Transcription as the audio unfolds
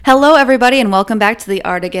Hello, everybody, and welcome back to the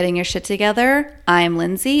Art of Getting Your Shit Together. I'm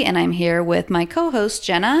Lindsay, and I'm here with my co-host,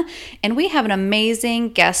 Jenna, and we have an amazing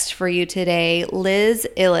guest for you today, Liz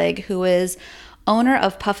Illg, who is owner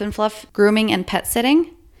of Puff and Fluff Grooming and Pet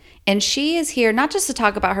Sitting. And she is here not just to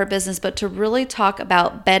talk about her business, but to really talk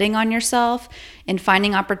about betting on yourself and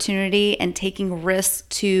finding opportunity and taking risks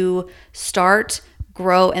to start,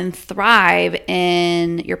 grow, and thrive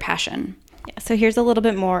in your passion. Yeah, so here's a little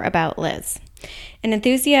bit more about Liz. An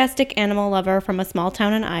enthusiastic animal lover from a small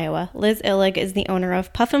town in Iowa, Liz Illg is the owner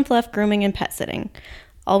of Puff and Fluff Grooming and Pet Sitting.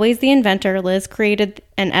 Always the inventor, Liz created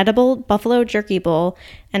an edible buffalo jerky bowl,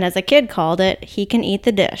 and as a kid called it, he can eat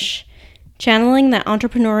the dish. Channeling that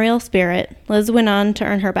entrepreneurial spirit, Liz went on to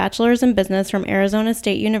earn her bachelor's in business from Arizona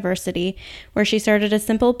State University, where she started a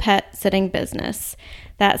simple pet sitting business.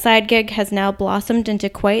 That side gig has now blossomed into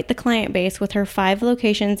quite the client base with her 5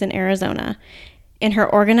 locations in Arizona. In her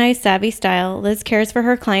organized, savvy style, Liz cares for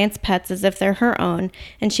her clients' pets as if they're her own,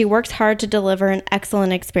 and she works hard to deliver an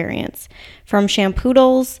excellent experience, from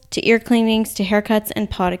shampoodles to ear cleanings to haircuts and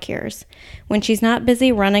pedicures. When she's not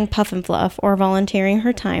busy running Puff and Fluff or volunteering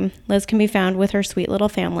her time, Liz can be found with her sweet little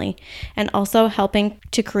family, and also helping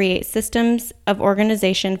to create systems of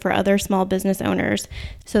organization for other small business owners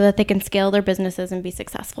so that they can scale their businesses and be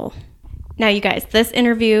successful. Now, you guys, this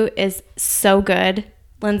interview is so good.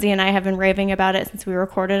 Lindsay and I have been raving about it since we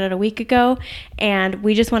recorded it a week ago, and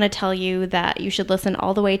we just want to tell you that you should listen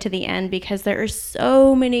all the way to the end because there are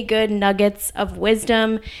so many good nuggets of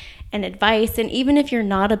wisdom and advice. And even if you're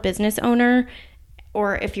not a business owner,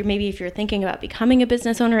 or if you're thinking about becoming a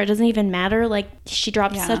business owner, it doesn't even matter. Like, she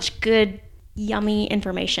dropped such good, yummy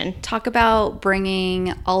information. Talk about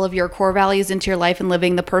bringing all of your core values into your life and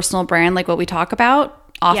living the personal brand, like what we talk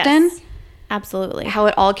about often. Yes. Absolutely. How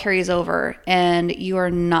it all carries over, and you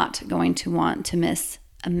are not going to want to miss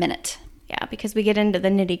a minute. Yeah, because we get into the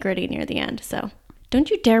nitty-gritty near the end. So don't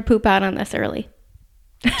you dare poop out on this early.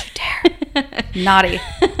 Don't you dare. Naughty.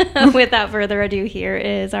 Without further ado, here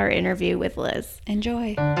is our interview with Liz.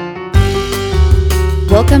 Enjoy.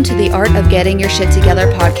 Welcome to the Art of Getting Your Shit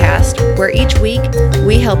Together podcast, where each week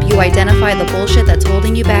we help you identify the bullshit that's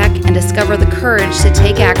holding you back and discover the courage to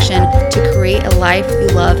take action to create a life you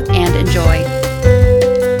love and enjoy.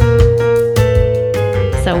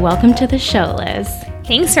 So welcome to the show, Liz.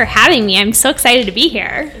 Thanks for having me. I'm so excited to be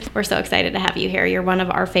here. We're so excited to have you here. You're one of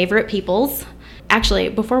our favorite peoples. Actually,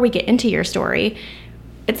 before we get into your story,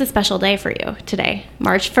 it's a special day for you today,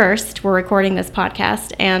 March 1st. We're recording this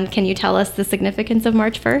podcast, and can you tell us the significance of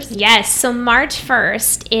March 1st? Yes, so March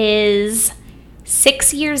 1st is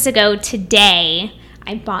 6 years ago today,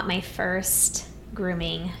 I bought my first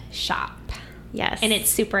grooming shop. Yes. And it's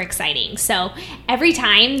super exciting. So every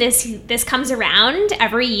time this comes around,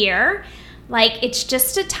 every year, like, it's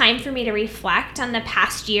just a time for me to reflect on the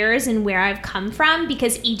past years and where I've come from,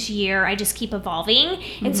 because each year I just keep evolving.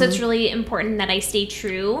 And so it's really important that I stay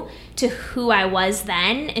true to who I was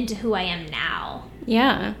then and to who I am now.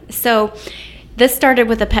 Yeah. So this started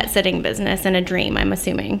with a pet sitting business and a dream, I'm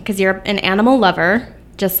assuming, because you're an animal lover,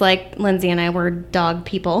 just like Lindsay and I were dog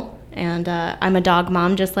people. And I'm a dog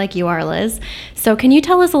mom, just like you are, Liz. So can you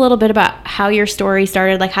tell us a little bit about how your story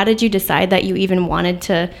started? Like, how did you decide that you even wanted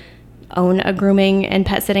to own a grooming and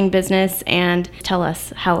pet sitting business, and tell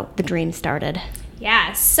us how the dream started?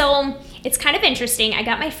 Yeah, so it's kind of interesting. I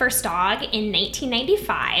got my first dog in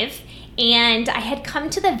 1995, and I had come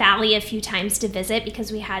to the Valley a few times to visit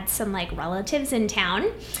because we had some relatives in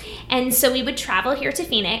town. And so we would travel here to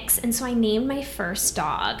Phoenix, and so I named my first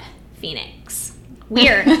dog Phoenix.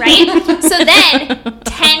 Weird, right? So then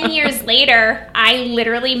 10 years later, I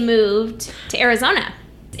literally moved to Arizona.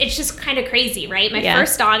 It's just kind of crazy, right? My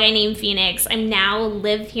first dog I named Phoenix. I now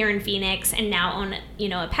live here in Phoenix and now own,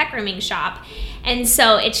 a pet grooming shop. And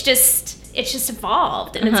so it's just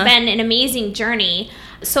evolved, and it's been an amazing journey.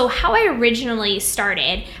 So how I originally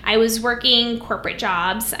started, I was working corporate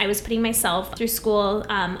jobs. I was putting myself through school,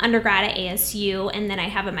 undergrad at ASU, and then I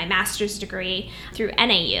have my master's degree through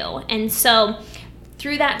NAU. And so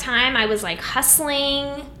through that time, I was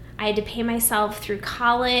hustling. I had to pay myself through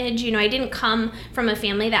college. I didn't come from a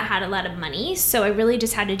family that had a lot of money, so I really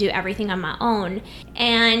just had to do everything on my own.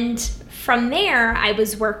 And from there, I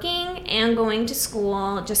was working and going to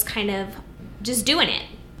school, just doing it.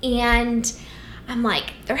 And I'm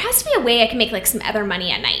like, there has to be a way I can make some other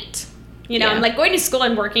money at night. I'm going to school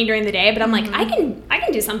and working during the day, but I'm I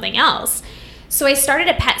can do something else. So I started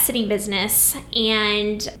a pet sitting business,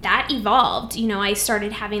 and that evolved. I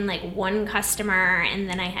started having one customer, and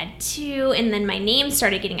then I had 2, and then my name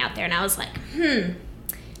started getting out there, and I was like,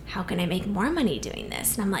 how can I make more money doing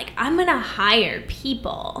this? And I'm like, I'm going to hire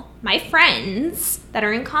people, my friends that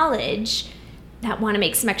are in college that want to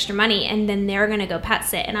make some extra money, and then they're going to go pet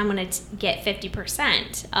sit, and I'm going to get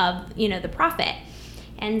 50% of, the profit.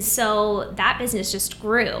 And so that business just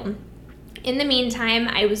grew. In the meantime,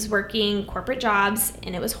 I was working corporate jobs,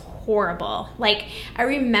 and it was horrible. Like, I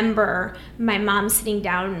remember my mom sitting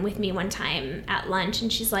down with me one time at lunch,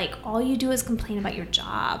 and she's like, all you do is complain about your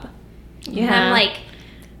job. Yeah. And I'm like,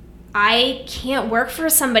 I can't work for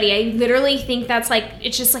somebody. I literally think that's like,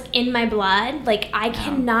 it's just like in my blood. Like, I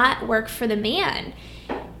cannot work for the man.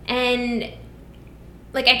 And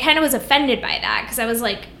like, I kind of was offended by that, because I was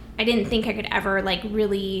like, I didn't think I could ever like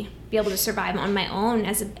really be able to survive on my own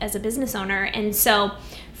as a business owner. And so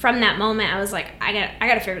from that moment, I was like, I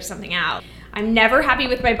got to figure something out. I'm never happy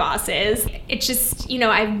with my bosses. It's just,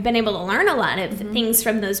 I've been able to learn a lot of things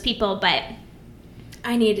from those people, but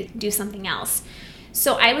I need to do something else.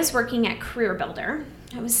 So I was working at Career Builder.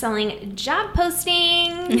 I was selling job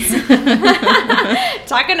postings,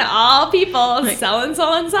 talking to all people,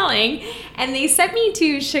 selling. And they sent me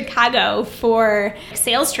to Chicago for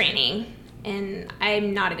sales training. And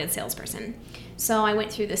I'm not a good salesperson. So I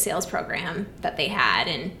went through the sales program that they had,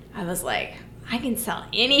 and I was like, I can sell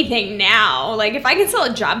anything now. Like, if I can sell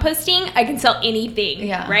a job posting, I can sell anything,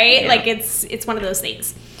 right? Yeah. Like, it's one of those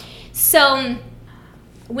things. So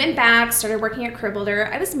went back, started working at Career Builder.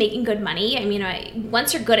 I was making good money. I mean,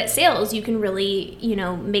 once you're good at sales, you can really,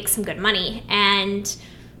 make some good money. And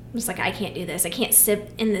I'm just like, I can't do this. I can't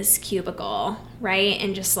sit in this cubicle, right?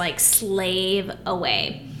 And just like slave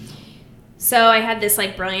away. So I had this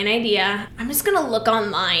like brilliant idea. I'm just going to look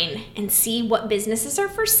online and see what businesses are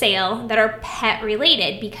for sale that are pet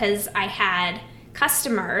related, because I had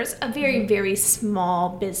customers, a very, very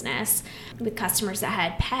small business with customers that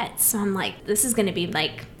had pets. So I'm like, this is what I'm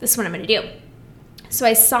going to do. So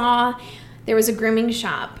I saw there was a grooming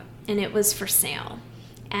shop, and it was for sale,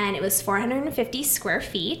 and it was 450 square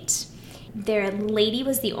feet. Their lady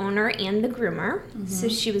was the owner and the groomer. So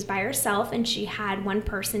she was by herself, and she had one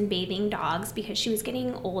person bathing dogs because she was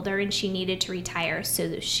getting older and she needed to retire.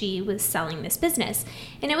 So she was selling this business,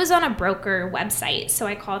 and it was on a broker website. So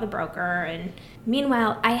I called the broker, and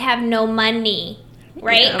meanwhile, I have no money,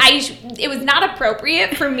 right? Yeah. It was not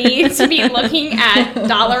appropriate for me to be looking at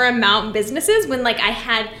dollar amount businesses when like I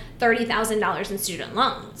had $30,000 in student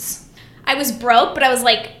loans. I was broke, but I was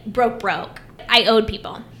like broke. I owed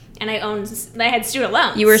people. And I had student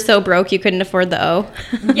loans. You were so broke you couldn't afford the O?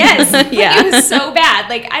 Yes. Yeah. It was so bad.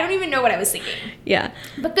 Like, I don't even know what I was thinking. Yeah.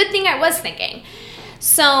 But good thing I was thinking.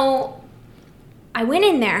 So I went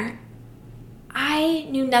in there. I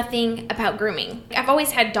knew nothing about grooming. I've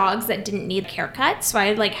always had dogs that didn't need haircuts, so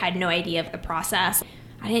I like had no idea of the process.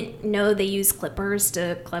 I didn't know they use clippers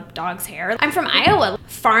to clip dogs' hair. I'm from Iowa,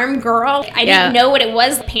 farm girl. I didn't know what it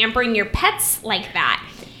was pampering your pets like that.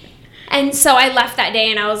 And so I left that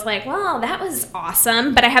day, and I was like, well, that was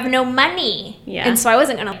awesome, but I have no money. Yeah. And so I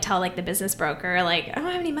wasn't going to tell, like, the business broker, like, I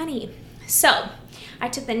don't have any money. So I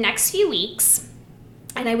took the next few weeks,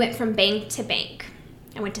 and I went from bank to bank.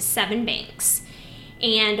 I went to 7 banks.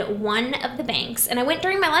 And one of the banks, and I went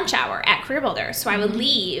during my lunch hour at Career Builder, so I would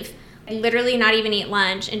leave, literally not even eat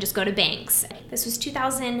lunch, and just go to banks. This was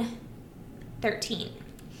 2013.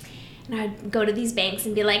 And I'd go to these banks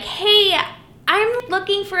and be like, hey, I'm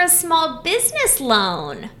looking for a small business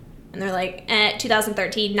loan. And they're like,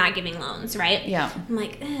 2013, not giving loans, right? Yeah. I'm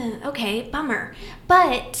like, okay, bummer.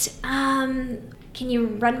 But can you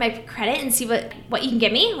run my credit and see what you can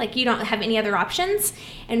give me? Like, you don't have any other options?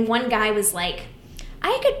 And one guy was like,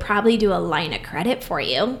 I could probably do a line of credit for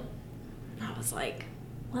you. And I was like,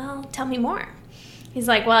 well, tell me more. He's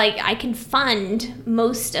like, well, I can fund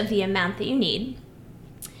most of the amount that you need,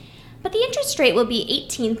 but the interest rate will be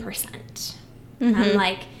 18%. I'm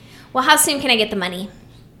like, well, how soon can I get the money?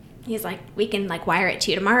 He's like, we can like wire it to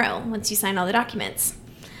you tomorrow once you sign all the documents.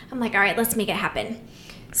 I'm like, all right, let's make it happen.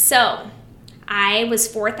 So I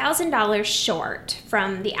was $4,000 short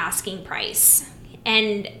from the asking price.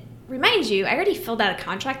 And remind you, I already filled out a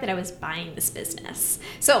contract that I was buying this business.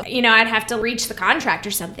 So, I'd have to reach the contract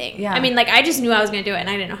or something. Yeah. I mean, like, I just knew I was going to do it, and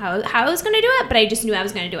I didn't know how I was going to do it, but I just knew I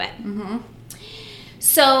was going to do it.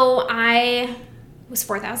 So I was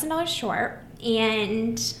 $4,000 short.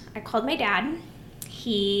 And I called my dad.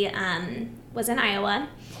 He was in Iowa,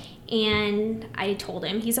 and I told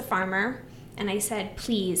him he's a farmer. And I said,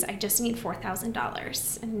 please, I just need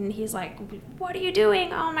 $4,000. And he's like, what are you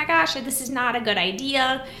doing? Oh my gosh, this is not a good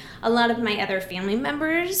idea. A lot of my other family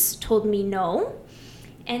members told me no.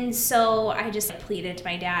 And so I just pleaded to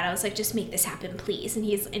my dad. I was like, just make this happen, please. And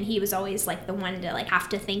he was always like the one to like have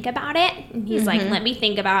to think about it. And he's like, let me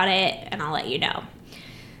think about it and I'll let you know.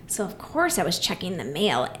 So of course I was checking the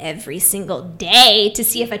mail every single day to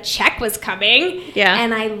see if a check was coming. Yeah.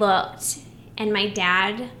 And I looked, and my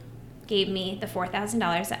dad gave me the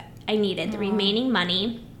 $4,000 that I needed, the remaining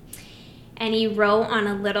money. And he wrote on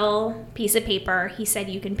a little piece of paper, he said,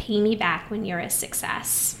 you can pay me back when you're a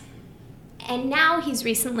success. And now he's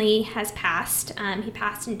recently has passed. He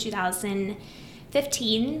passed in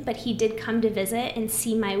 2015, but he did come to visit and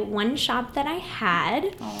see my one shop that I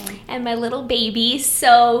had and my little baby.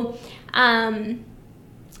 So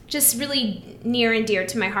just really near and dear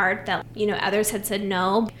to my heart that, you know, others had said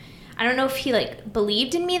no. I don't know if he like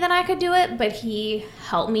believed in me that I could do it, but he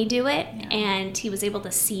helped me do it, and he was able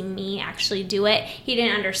to see me actually do it. He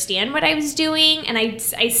didn't understand what I was doing, and I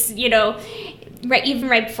you know, even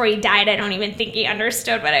right before he died, I don't even think he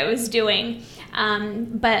understood what I was doing.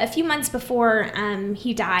 But a few months before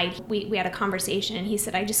he died, we had a conversation, and he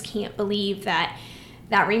said, I just can't believe that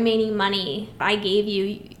remaining money I gave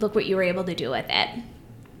you, look what you were able to do with it.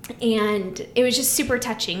 And it was just super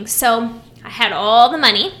touching. So I had all the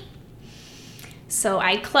money. So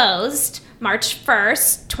I closed March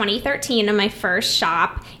 1st, 2013 in my first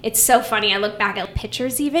shop. It's so funny. I look back at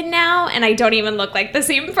pictures even now, and I don't even look like the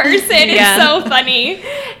same person. It's so funny.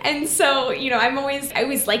 And so, you know, I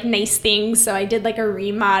always like nice things. So I did like a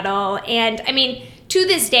remodel. And I mean, to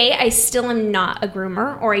this day, I still am not a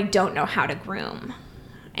groomer, or I don't know how to groom.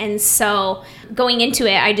 And so going into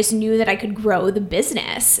it, I just knew that I could grow the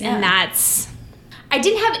business. Yeah. And I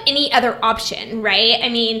didn't have any other option, right? I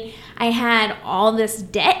mean, I had all this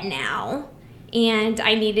debt now, and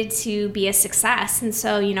I needed to be a success. And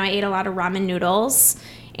so, you know, I ate a lot of ramen noodles,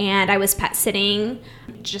 and I was pet sitting,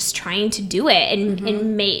 just trying to do it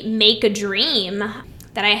and make a dream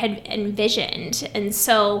that I had envisioned. And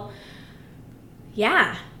so,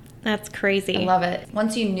 yeah. That's crazy. I love it.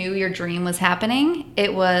 Once you knew your dream was happening,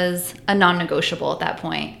 it was a non-negotiable at that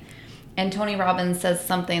point. And Tony Robbins says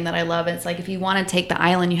something that I love. It's like, if you want to take the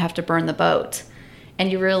island, you have to burn the boat.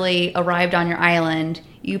 And you really arrived on your island.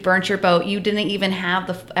 You burnt your boat. You didn't even have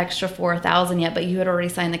the extra $4,000 yet, but you had already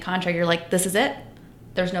signed the contract. You're like, this is it.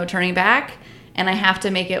 There's no turning back, and I have to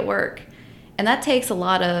make it work. And that takes a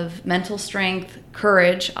lot of mental strength,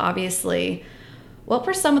 courage, obviously. What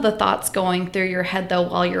were some of the thoughts going through your head, though,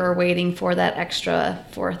 while you were waiting for that extra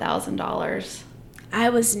 $4,000? I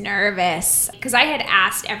was nervous because I had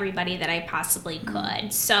asked everybody that I possibly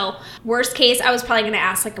could. So worst case, I was probably going to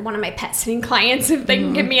ask like one of my pet sitting clients if they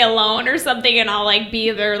can give me a loan or something, and I'll like be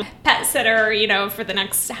their pet sitter, you know, for the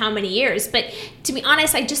next how many years. But to be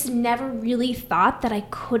honest, I just never really thought that I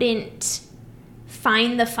couldn't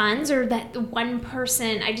find the funds, or that one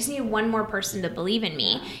person, I just needed one more person to believe in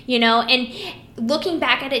me, you know. And looking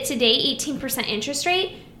back at it today, 18% interest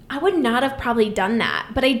rate, I would not have probably done that,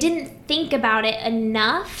 but I didn't think about it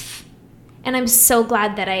enough. And I'm so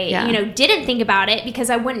glad that I, you know, didn't think about it, because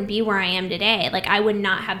I wouldn't be where I am today. Like, I would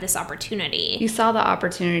not have this opportunity. You saw the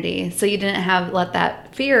opportunity, so you didn't let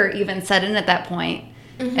that fear even set in at that point.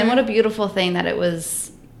 And what a beautiful thing that it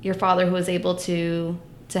was your father who was able to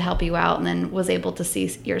help you out, and then was able to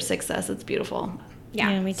see your success. It's beautiful.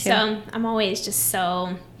 Yeah, me too. So I'm always just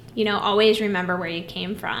so, you know, always remember where you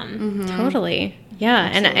came from. Totally.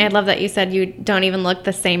 Yeah. Absolutely. And I love that you said you don't even look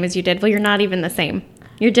the same as you did. Well, you're not even the same.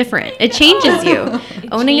 You're different. It changes you.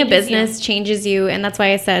 Owning a business changes you. And that's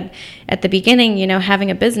why I said at the beginning, you know,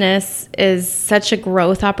 having a business is such a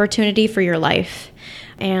growth opportunity for your life.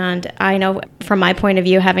 And I know from my point of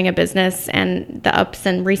view, having a business and the ups,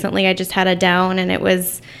 and recently I just had a down, and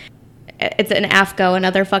it's an AFCO,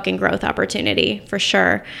 another fucking growth opportunity for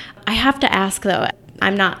sure. I have to ask though,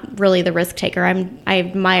 I'm not really the risk taker. I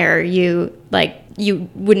admire you, like you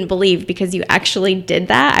wouldn't believe, because you actually did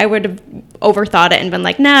that. I would have overthought it and been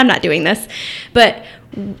like, nah, I'm not doing this. But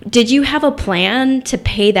did you have a plan to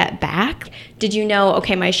pay that back? Did you know,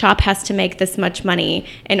 okay, my shop has to make this much money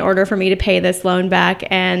in order for me to pay this loan back,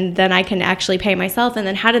 and then I can actually pay myself? And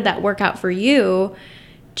then how did that work out for you,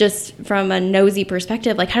 just from a nosy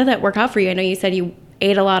perspective? Like, how did that work out for you? I know you said you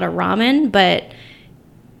ate a lot of ramen, but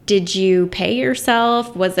did you pay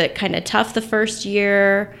yourself? Was it kind of tough the first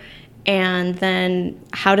year? And then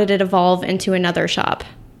how did it evolve into another shop?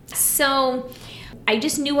 So I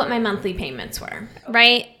just knew what my monthly payments were,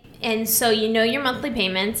 right? And so you know your monthly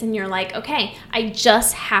payments, and you're like, okay, I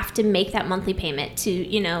just have to make that monthly payment to,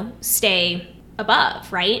 you know, stay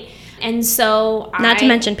above, right? And so Not to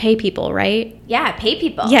mention pay people, right? Yeah, pay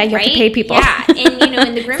people. Yeah, you have to pay people. Yeah, and you know,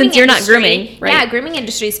 in the grooming Since you're not industry, grooming, right? Yeah, grooming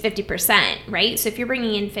industry is 50%, right? So if you're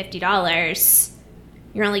bringing in $50,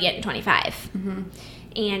 you're only getting 25.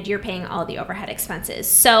 And you're paying all the overhead expenses.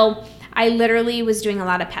 So I literally was doing a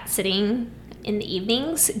lot of pet sitting in the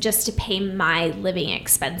evenings just to pay my living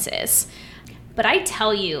expenses. But I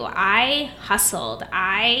tell you, I hustled.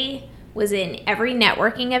 I was in every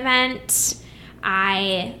networking event.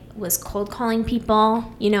 I was cold calling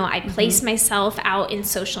people. You know, I placed myself out in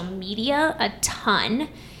social media a ton,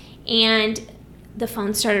 and the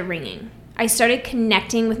phone started ringing. I started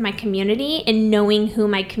connecting with my community and knowing who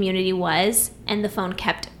my community was, and the phone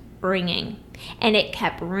kept ringing, and it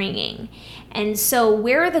kept ringing. And so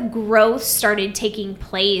where the growth started taking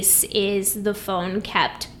place is the phone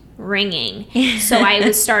kept ringing. So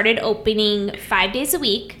I started opening 5 days a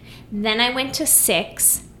week, then I went to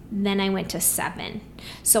 6, then I went to 7.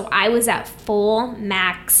 So I was at full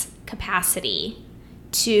max capacity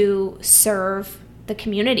to serve the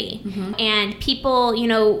community. And people, you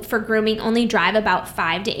know, for grooming only drive about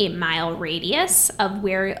 5 to 8 mile radius of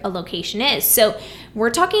where a location is. So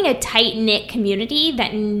we're talking a tight-knit community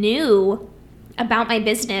that knew about my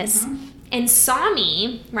business and saw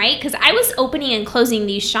me, right? Because I was opening and closing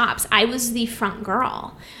these shops. I was the front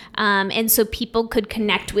girl. And so people could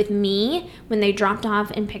connect with me when they dropped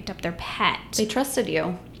off and picked up their pet. They trusted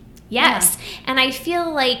you. Yes. Yeah. And I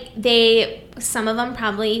feel like some of them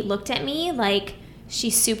probably looked at me like,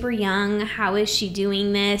 she's super young. How is she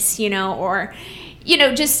doing this? You know, or, you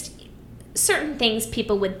know, just certain things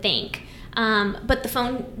people would think. But the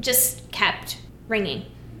phone just kept ringing.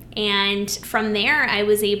 And from there, I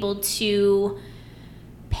was able to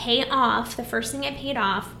pay off. The first thing I paid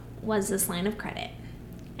off was this line of credit.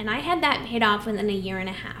 And I had that paid off within a year and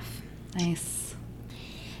a half. Nice.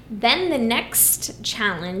 Then the next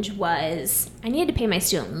challenge was I needed to pay my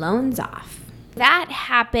student loans off. That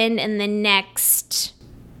happened in the next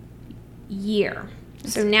year.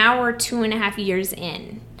 So now we're 2.5 years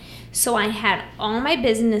in. So I had all my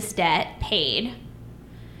business debt paid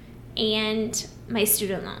and my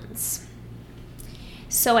student loans.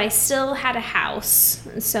 So I still had a house.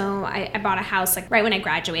 So I bought a house like right when I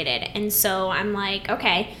graduated. And so I'm like,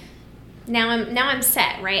 okay, now I'm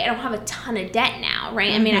set, right? I don't have a ton of debt now,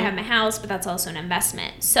 right? I mean, I have my house, but that's also an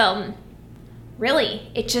investment. So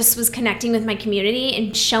really, it just was connecting with my community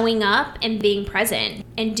and showing up and being present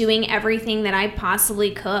and doing everything that I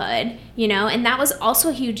possibly could, you know? And that was also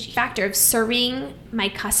a huge factor of serving my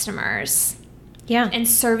customers. Yeah. And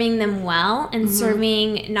serving them well and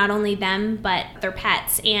serving not only them, but their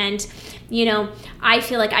pets. And, you know, I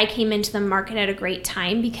feel like I came into the market at a great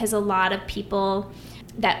time because a lot of people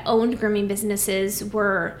that owned grooming businesses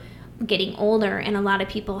were getting older, and a lot of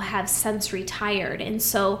people have since retired. And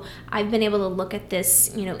so I've been able to look at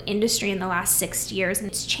this, you know, industry in the last 6 years, and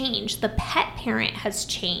it's changed. The pet parent has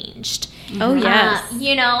changed. Oh, yes.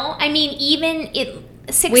 You know, I mean, even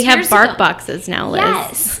 6 years we have bark ago, boxes now, Liz.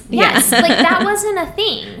 Yes. Yeah. Like that wasn't a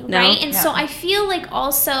thing, No. right? And so I feel like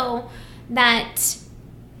also that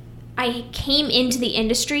I came into the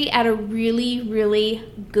industry at a really, really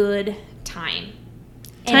good time.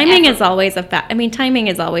 Timing is always a timing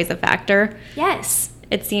is always a factor. Yes.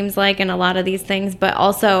 It seems like in a lot of these things, but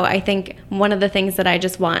also I think one of the things that I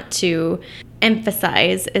just want to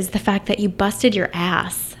emphasize is the fact that you busted your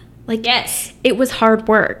ass. Like, yes, it was hard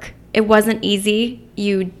work. It wasn't easy.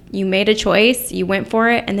 You made a choice, you went for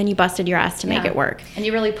it, and then you busted your ass to make it work. And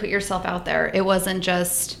you really put yourself out there. It wasn't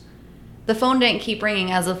just the phone didn't keep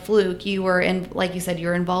ringing as a fluke. You were like you said, you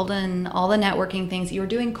were involved in all the networking things. You were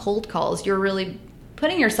doing cold calls. You're really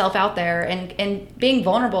putting yourself out there and being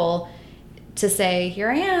vulnerable to say, here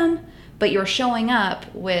I am, but you're showing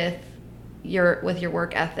up with your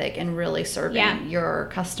work ethic and really serving your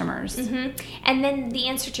customers. And then the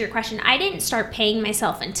answer to your question, I didn't start paying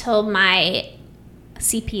myself until my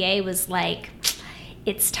CPA was like,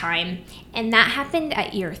 it's time. And that happened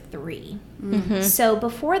at year 3. So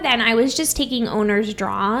before then, I was just taking owner's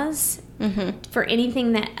draws for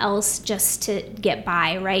anything that else just to get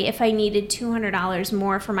by, right? If I needed $200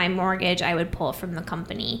 more for my mortgage, I would pull from the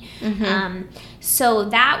company. So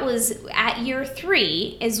that was at year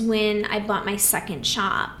 3 is when I bought my second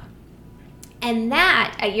shop. And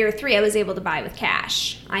that, at year 3, I was able to buy with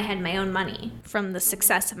cash. I had my own money from the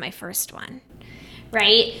success of my first one,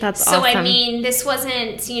 right? That's so, awesome. I mean, this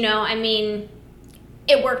wasn't,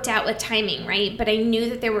 it worked out with timing, right? But I knew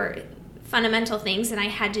that there were fundamental things that I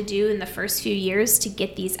had to do in the first few years to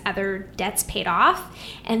get these other debts paid off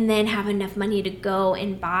and then have enough money to go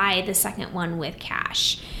and buy the second one with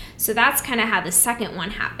cash. So that's kind of how the second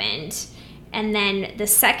one happened. And then the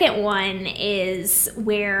second one is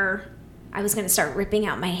where I was going to start ripping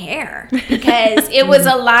out my hair because it was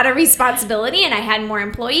a lot of responsibility and I had more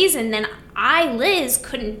employees, and then I, Liz,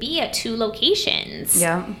 couldn't be at 2 locations.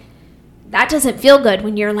 Yeah. That doesn't feel good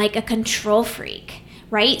when you're like a control freak,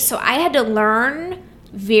 right? So I had to learn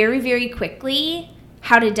very, very quickly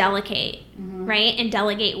how to delegate, right? And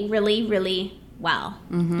delegate really, really well.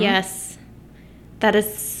 Yes. That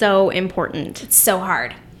is so important. It's so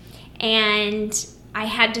hard. And I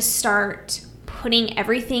had to start putting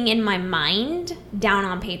everything in my mind down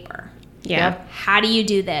on paper. Yeah. How do you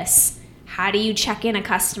do this? How do you check in a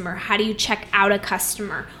customer? How do you check out a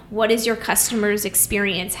customer? What is your customer's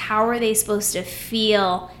experience? How are they supposed to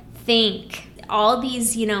feel, think? All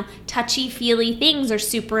these, touchy-feely things are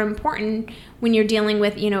super important when you're dealing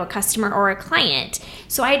with, a customer or a client.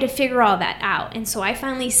 So I had to figure all that out. And so I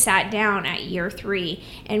finally sat down at year 3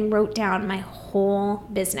 and wrote down my whole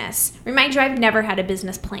business. Remind you, I've never had a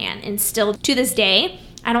business plan. And still to this day,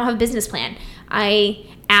 I don't have a business plan. I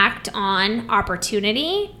act on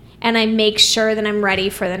opportunity and I make sure that I'm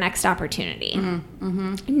ready for the next opportunity.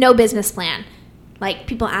 No business plan. Like,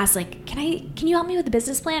 people ask, like, can you help me with the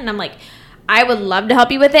business plan? And I'm like, I would love to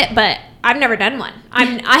help you with it, but I've never done one.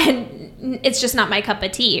 It's just not my cup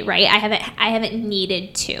of tea, right? I haven't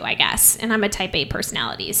needed to, I guess. And I'm a type A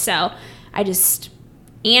personality, so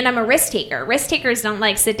and I'm a risk taker. Risk takers don't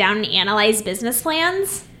like sit down and analyze business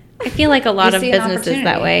plans. I feel like a lot of businesses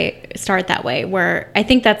start that way, where I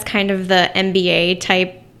think that's kind of the MBA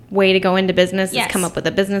type way to go into business. Yes. Is come up with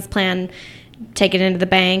a business plan, take it into the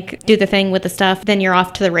bank, do the thing with the stuff, then you're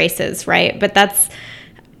off to the races, right? But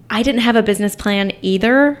I didn't have a business plan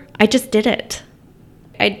either. I just did it.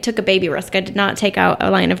 I took a baby risk. I did not take out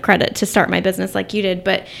a line of credit to start my business like you did,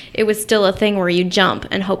 but it was still a thing where you jump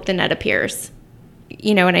and hope the net appears.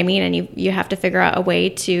 You know what I mean? And you have to figure out a way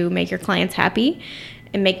to make your clients happy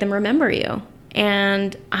and make them remember you.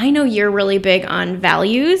 And I know you're really big on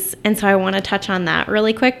values, and so I want to touch on that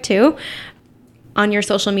really quick too. On your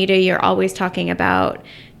social media, you're always talking about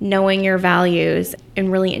knowing your values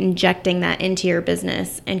and really injecting that into your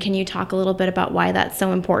business. And can you talk a little bit about why that's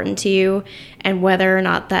so important to you and whether or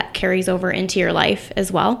not that carries over into your life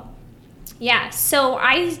as well? Yeah, so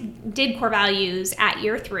I did core values at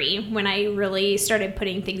year 3 when I really started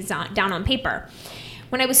putting things down on paper.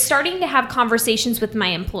 When I was starting to have conversations with my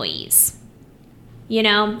employees,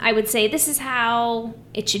 I would say, this is how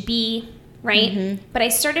it should be, right? But I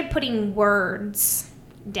started putting words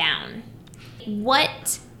down.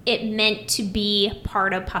 What it meant to be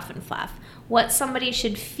part of Puff and Fluff. What somebody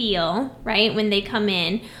should feel, right, when they come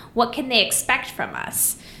in. What can they expect from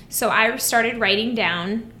us? So I started writing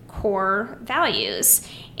down core values.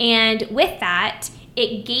 And with that,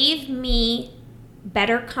 it gave me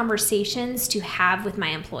better conversations to have with my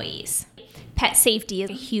employees. Pet safety is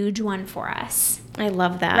a huge one for us. I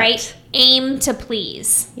love that. Right? Aim to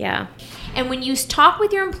please. Yeah. And when you talk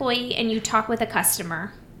with your employee and you talk with a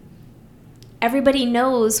customer, everybody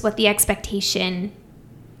knows what the expectation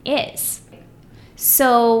is.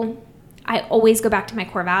 So I always go back to my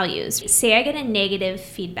core values. Say I get a negative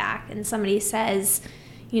feedback and somebody says,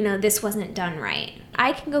 this wasn't done right.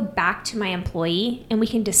 I can go back to my employee and we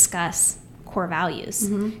can discuss core values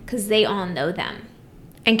because they all know them.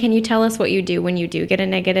 And can you tell us what you do when you do get a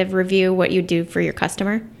negative review, what you do for your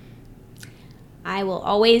customer? I will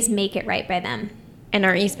always make it right by them. And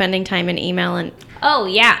aren't you spending time in email? Oh,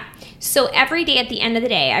 yeah. So every day at the end of the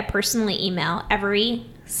day, I personally email every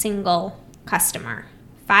single customer.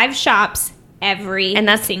 5 shops,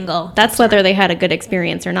 single. That's whether they had a good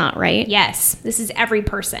experience or not, right? Yes. This is every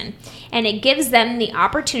person. And it gives them the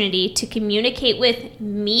opportunity to communicate with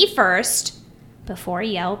me first before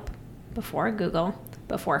Yelp, before Google,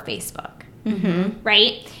 before Facebook.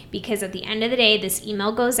 Right? Because at the end of the day, this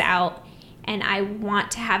email goes out and I want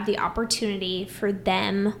to have the opportunity for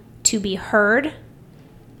them to be heard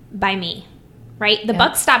by me, right? The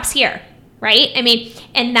buck stops here, right? I mean,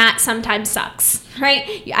 and that sometimes sucks,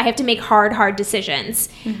 right? I have to make hard decisions.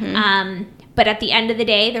 But at the end of the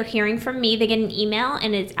day, they're hearing from me. They get an email,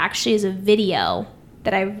 and it actually is a video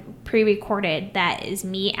that I've pre-recorded that is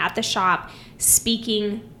me at the shop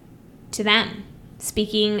speaking to them,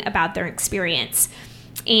 speaking about their experience.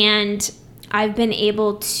 And I've been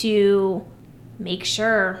able to make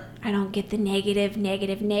sure I don't get the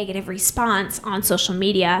negative response on social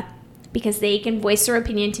media because they can voice their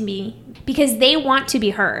opinion to me because they want to be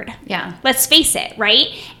heard. Yeah. Let's face it, right?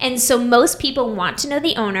 And so most people want to know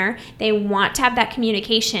the owner. They want to have that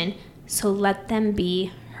communication. So let them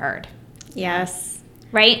be heard. Yes.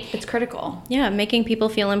 Right? It's critical. Yeah, making people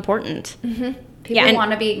feel important. People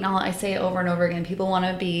want to be acknowledged. I say it over and over again. People want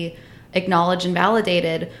to be acknowledged and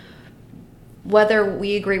validated. Whether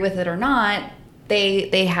we agree with it or not,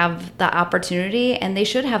 they have the opportunity, and they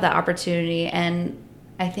should have that opportunity. And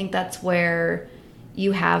I think that's where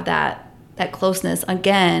you have that closeness,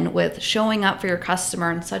 again, with showing up for your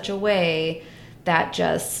customer in such a way that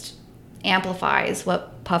just amplifies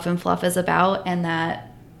what Puff and Fluff is about, and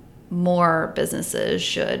that more businesses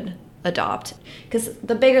should adopt. Because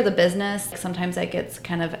the bigger the business, sometimes that gets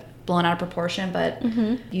kind of blown out of proportion, but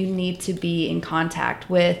you need to be in contact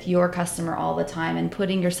with your customer all the time and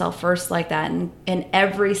putting yourself first like that. And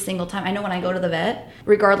every single time, I know when I go to the vet,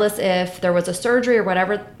 regardless if there was a surgery or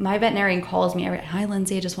whatever, my veterinarian calls me, hi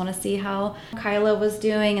Lindsay, I just want to see how Kyla was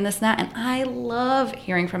doing and this and that. And I love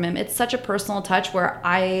hearing from him. It's such a personal touch where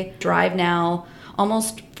I drive now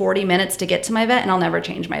almost 40 minutes to get to my vet, and I'll never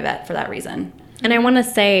change my vet for that reason. And I want to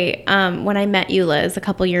say, when I met you, Liz, a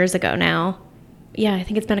couple years ago now, yeah, I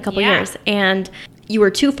think it's been a couple years, and you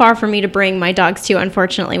were too far for me to bring my dogs to,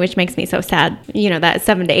 unfortunately, which makes me so sad. You know, that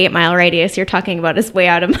 7 to 8 mile radius you're talking about is way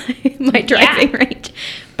out of my driving range.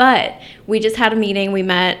 But we just had a meeting. We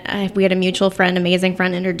met. We had a mutual friend, amazing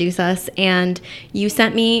friend, introduce us, and you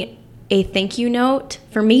sent me a thank you note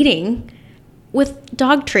for meeting with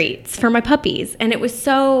dog treats for my puppies. And it was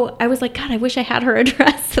so, I was like, God, I wish I had her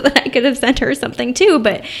address so that I could have sent her something too.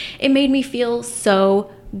 But it made me feel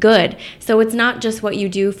so good. So it's not just what you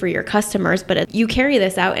do for your customers, but you carry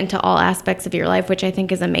this out into all aspects of your life, which I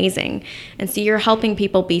think is amazing. And so you're helping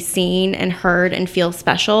people be seen and heard and feel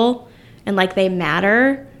special and like they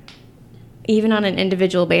matter, even on an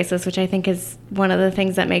individual basis, which I think is one of the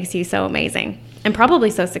things that makes you so amazing and probably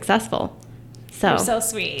so successful. You're so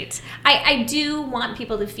sweet. I do want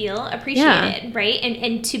people to feel appreciated, right?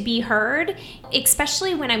 And to be heard,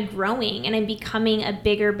 especially when I'm growing and I'm becoming a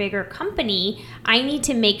bigger company. I need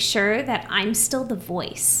to make sure that I'm still the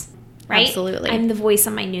voice, right? Absolutely. I'm the voice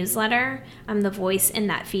on my newsletter. I'm the voice in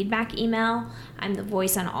that feedback email. I'm the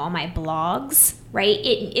voice on all my blogs, right?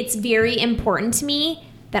 It's very important to me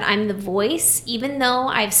that I'm the voice, even though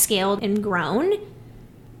I've scaled and grown.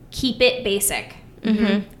 Keep it basic.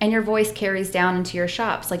 Mm-hmm. And your voice carries down into your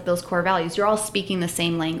shops, like those core values. You're all speaking the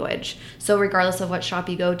same language. So regardless of what shop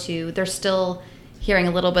you go to, they're still hearing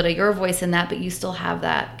a little bit of your voice in that, but you still have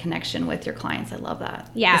that connection with your clients. I love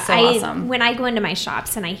that. Yeah. It's so awesome. When I go into my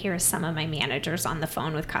shops and I hear some of my managers on the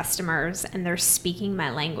phone with customers and they're speaking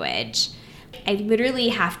my language, I literally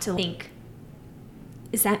have to think,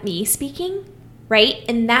 is that me speaking? Right?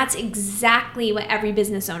 And that's exactly what every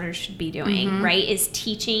business owner should be doing, right? Is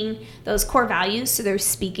teaching those core values so they're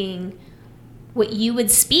speaking what you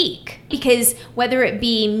would speak. Because whether it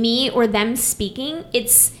be me or them speaking,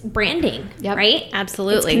 it's branding, right?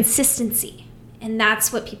 Absolutely. It's consistency. And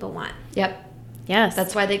that's what people want. Yep. Yes.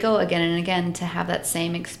 That's why they go again and again, to have that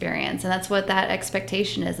same experience. And that's what that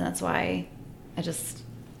expectation is. And that's why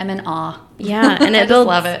I'm in awe. Yeah. And I just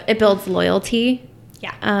love it. It builds loyalty.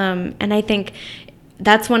 Yeah. And I think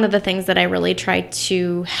that's one of the things that I really try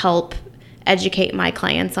to help educate my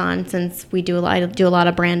clients on, since I do a lot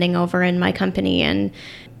of branding over in my company. And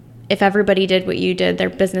if everybody did what you did, their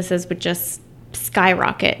businesses would just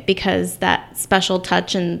skyrocket, because that special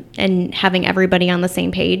touch and having everybody on the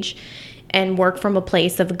same page and work from a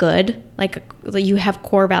place of good. Like, you have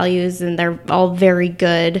core values and they're all very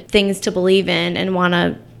good things to believe in and want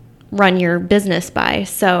to run your business by.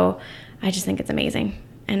 So I just think it's amazing.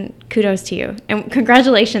 And kudos to you. And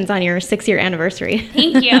congratulations on your 6-year anniversary.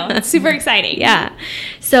 Thank you. It's super exciting. Yeah.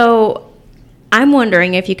 So I'm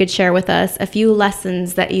wondering if you could share with us a few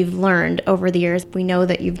lessons that you've learned over the years. We know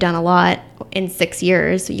that you've done a lot in 6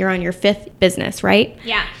 years. You're on your 5th business, right?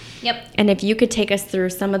 Yeah. Yep. And if you could take us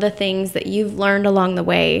through some of the things that you've learned along the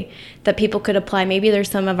way that people could apply. Maybe there's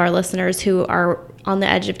some of our listeners who are on the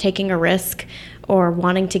edge of taking a risk or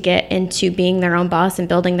wanting to get into being their own boss and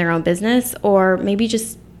building their own business, or maybe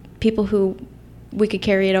just people who we could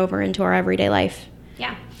carry it over into our everyday life.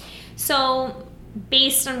 Yeah. So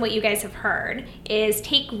based on what you guys have heard, is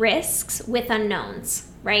take risks with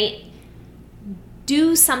unknowns, right?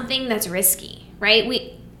 Do something that's risky,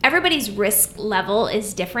 right? Everybody's risk level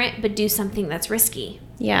is different, but do something that's risky.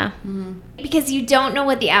 Yeah. Mm-hmm. Because you don't know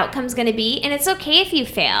what the outcome's going to be, and it's okay if you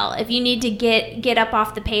fail. If you need to get up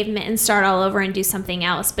off the pavement and start all over and do something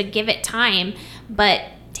else, but give it time, but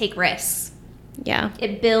take risks. Yeah.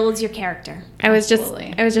 It builds your character. I was just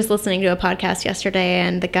listening to a podcast yesterday,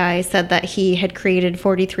 and the guy said that he had created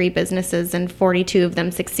 43 businesses and 42 of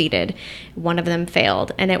them succeeded. One of them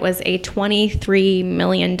failed, and it was a $23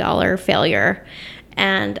 million failure.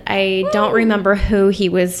 And I don't remember who he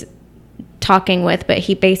was talking with, but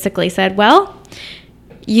he basically said, well,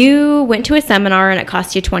 you went to a seminar and it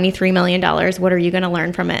cost you $23 million. What are you going to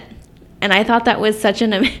learn from it? And I thought that was such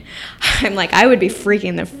I'm like, I would be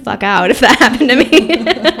freaking the fuck out if that happened to me.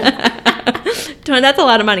 That's a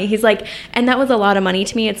lot of money. He's like, and that was a lot of money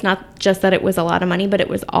to me. It's not just that it was a lot of money, but it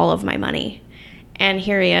was all of my money. And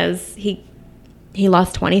here he is. He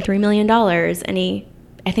lost $23 million, and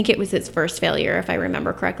I think it was his first failure, if I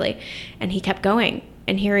remember correctly. And he kept going.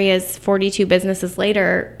 And here he is 42 businesses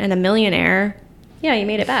later and a millionaire. Yeah, he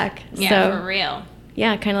made it back. Yeah, so, for real.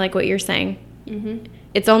 Yeah, kind of like what you're saying. Mm-hmm.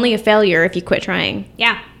 It's only a failure if you quit trying.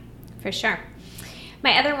 Yeah, for sure.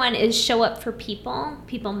 My other one is show up for people.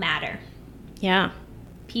 People matter. Yeah.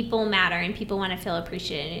 People matter, and people want to feel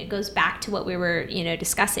appreciated. And it goes back to what we were,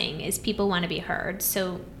 discussing, is people want to be heard.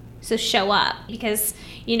 So show up, because,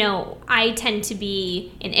 I tend to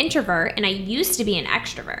be an introvert, and I used to be an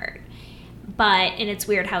extrovert. And it's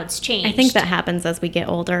weird how it's changed. I think that happens as we get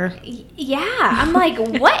older. Yeah. I'm like,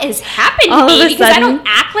 what is happening All to me? of a Because sudden. I don't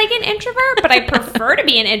act like an introvert, but I prefer to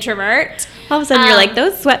be an introvert. All of a sudden, you're like,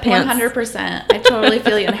 those sweatpants. 100%. I totally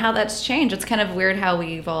feel you. And how that's changed. It's kind of weird how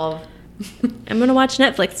we evolve. I'm going to watch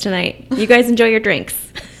Netflix tonight. You guys enjoy your drinks.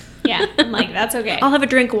 Yeah. I'm like, that's okay. I'll have a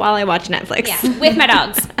drink while I watch Netflix. Yeah. With my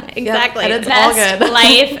dogs. Exactly. Yep, and it's Best all good.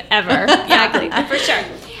 life ever. Exactly. For sure.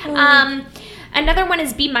 Another one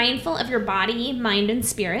is be mindful of your body, mind, and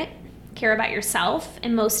spirit. Care about yourself.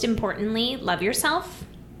 And most importantly, love yourself,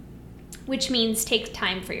 which means take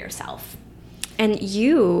time for yourself. And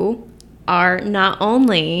you are not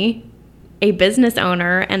only a business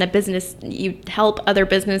owner and you help other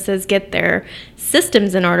businesses get their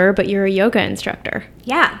systems in order, but you're a yoga instructor.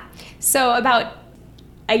 Yeah. So about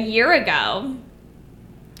a year ago,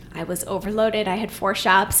 I was overloaded. I had 4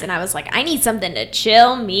 shops, and I was like, I need something to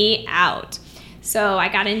chill me out. So I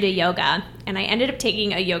got into yoga, and I ended up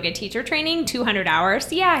taking a yoga teacher training, 200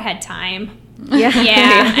 hours. Yeah, I had time. Yeah,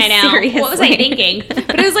 I know. Seriously. What was I thinking?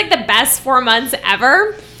 But it was like the best 4 months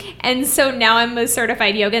ever. And so now I'm a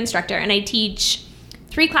certified yoga instructor, and I teach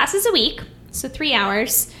 3 classes a week, so 3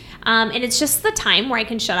 hours. And it's just the time where I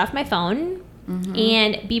can shut off my phone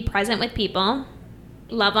and be present with people,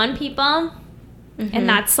 love on people. Mm-hmm. And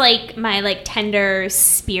that's like my tender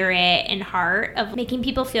spirit and heart of making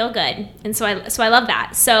people feel good. And so I love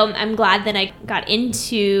that. So I'm glad that I got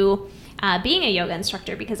into being a yoga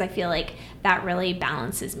instructor, because I feel like that really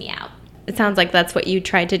balances me out. It sounds like that's what you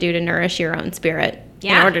tried to do to nourish your own spirit.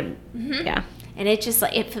 Yeah. In order to, yeah. And it just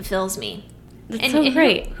it fulfills me. That's so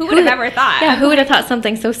great. Who would have ever thought? Yeah, who would have thought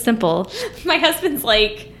something so simple? My husband's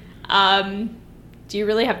like, do you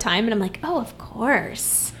really have time? And I'm like, oh, of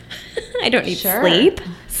course. I don't need sleep.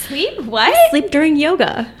 Sleep? What? Sleep during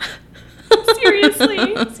yoga.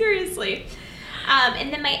 Seriously.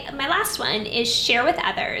 And then my last one is share with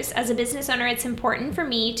others. As a business owner, it's important for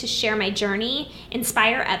me to share my journey,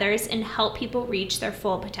 inspire others, and help people reach their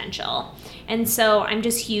full potential. And so I'm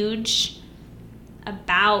just huge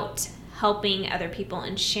about helping other people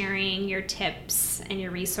and sharing your tips and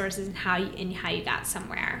your resources and how you got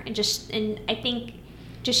somewhere. And I think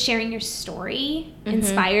just sharing your story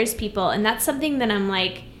inspires people, and that's something that I'm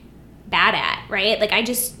like bad at, right? Like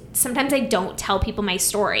sometimes I don't tell people my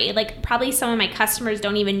story. Like probably some of my customers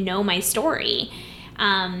don't even know my story.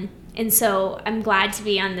 And so I'm glad to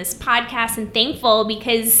be on this podcast and thankful,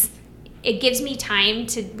 because it gives me time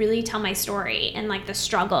to really tell my story and the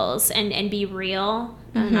struggles and be real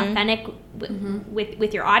and authentic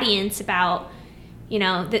with your audience about,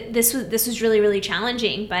 this was really, really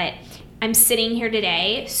challenging, but I'm sitting here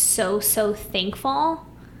today so thankful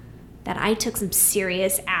that I took some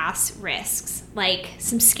serious ass risks,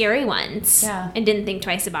 some scary ones, and didn't think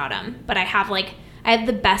twice about them. But I have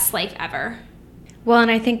the best life ever. Well,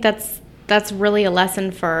 and I think that's really a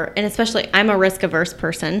lesson and especially I'm a risk averse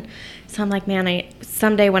person. So I'm like, man,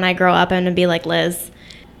 someday when I grow up, I'm going to be like Liz.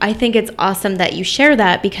 I think it's awesome that you share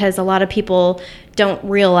that, because a lot of people don't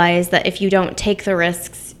realize that if you don't take the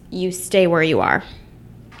risks, you stay where you are.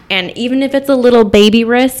 And even if it's a little baby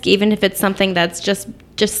risk, even if it's something that's just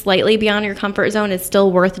slightly beyond your comfort zone, it's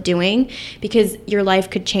still worth doing, because your life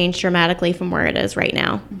could change dramatically from where it is right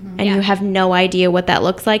now. And you have no idea what that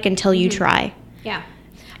looks like until you try. Yeah.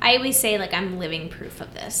 I always say I'm living proof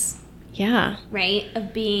of this. Yeah. Right?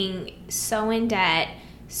 Of being so in debt,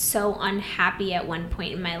 so unhappy at one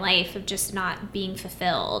point in my life, of just not being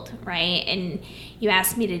fulfilled, right? And you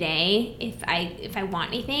asked me today if I want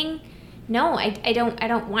anything. No, I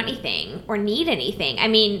don't want anything or need anything. I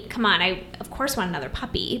mean, come on, I of course want another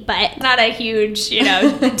puppy, but not a huge,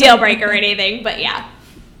 deal breaker or anything, but yeah.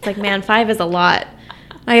 It's like, man, 5 is a lot.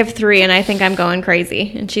 I have 3 and I think I'm going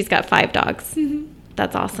crazy, and she's got 5 dogs.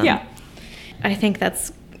 That's awesome. Yeah. I think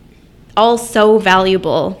that's all so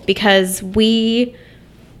valuable, because we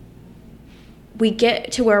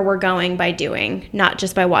get to where we're going by doing, not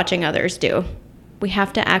just by watching others do. We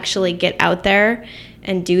have to actually get out there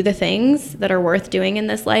and do the things that are worth doing in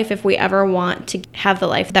this life if we ever want to have the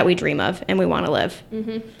life that we dream of and we want to live.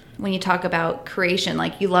 Mm-hmm. When you talk about creation,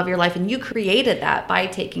 like you love your life and you created that by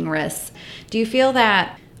taking risks. Do you feel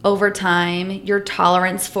that over time your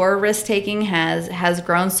tolerance for risk taking has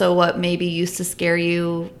grown? So what maybe used to scare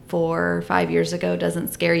you 4 or 5 years ago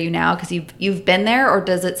doesn't scare you now because you've been there, or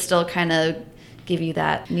does it still kind of give you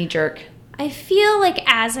that knee jerk? I feel like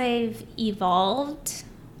as I've evolved,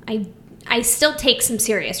 I still take some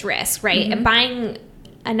serious risks, right? Mm-hmm. Buying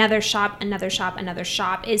another shop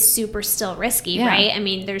is super still risky, right? I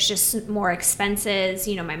mean, there's just more expenses,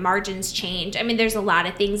 my margins change. I mean, there's a lot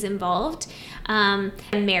of things involved. I'm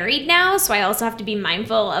married now, so I also have to be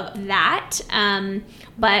mindful of that.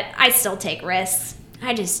 But I still take risks.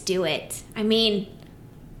 I just do it. I mean,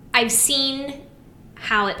 I've seen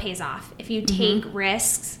how it pays off. If you take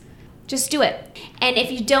risks, just do it. And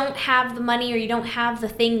if you don't have the money or you don't have the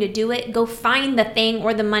thing to do it, go find the thing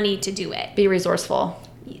or the money to do it. Be resourceful.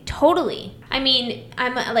 Totally. I mean,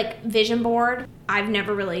 I'm like vision board. I've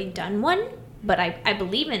never really done one, but I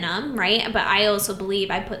believe in them, right? But I also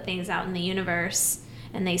believe I put things out in the universe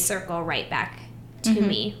and they circle right back to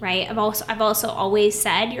me, right? I've also always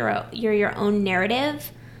said you're your own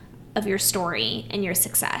narrative of your story and your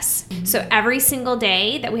success. So every single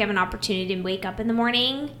day that we have an opportunity to wake up in the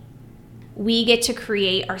morning, we get to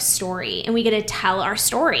create our story and we get to tell our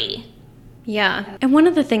story. Yeah. And one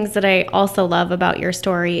of the things that I also love about your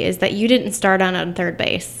story is that you didn't start on third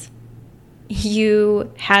base.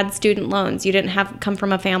 You had student loans. You didn't come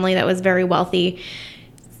from a family that was very wealthy.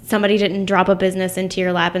 Somebody didn't drop a business into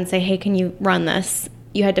your lap and say, hey, can you run this?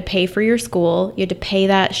 You had to pay for your school. You had to pay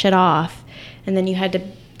that shit off. And then you had to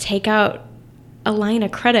take out a line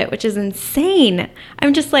of credit, which is insane.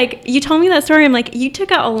 I'm just like, you told me that story. I'm like, you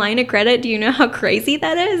took out a line of credit. Do you know how crazy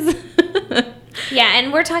that is? Yeah,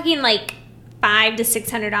 and we're talking like $500 to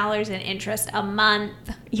 $600 in interest a month.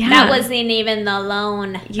 Yeah. That wasn't even the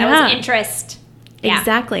loan. Yeah. That was interest. Yeah.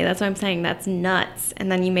 Exactly. That's what I'm saying. That's nuts.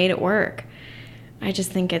 And then you made it work. I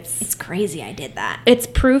just think it's crazy I did that. It's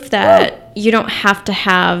proof that you don't have to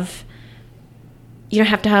have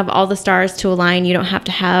all the stars to align. You don't have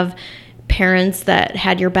to have parents that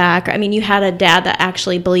had your back. I mean, you had a dad that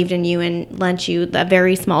actually believed in you and lent you the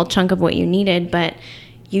very small chunk of what you needed, but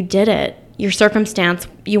you did it. Your circumstance,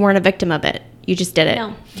 you weren't a victim of it. You just did it.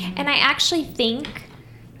 No. And I actually think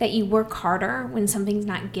that you work harder when something's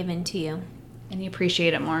not given to you. And you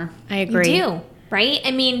appreciate it more. I agree. You do, right?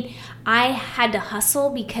 I mean, I had to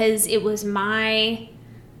hustle because it was your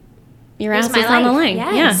ass was on the line.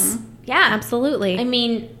 Yes. Yeah. Absolutely. I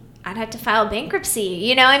mean, I'd have to file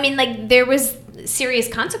bankruptcy. I mean, like there was serious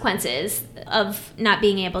consequences of not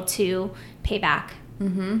being able to pay back.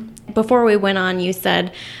 Mm-hmm. Before we went on, you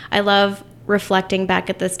said, I love reflecting back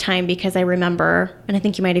at this time because I remember, and I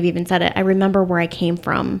think you might have even said it, I remember where I came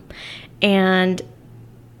from. And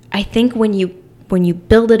I think when you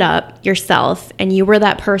build it up yourself and you were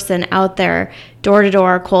that person out there door to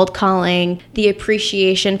door, cold calling, the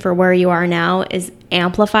appreciation for where you are now is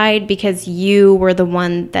amplified because you were the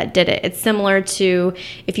one that did it. It's similar to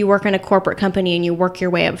if you work in a corporate company and you work your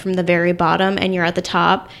way up from the very bottom and you're at the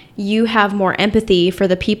top, you have more empathy for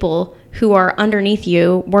the people who are underneath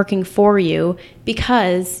you working for you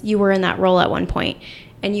because you were in that role at one point.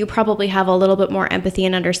 And you probably have a little bit more empathy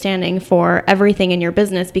and understanding for everything in your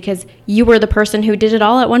business because you were the person who did it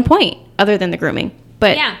all at one point, other than the grooming.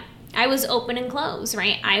 But yeah, I was open and close,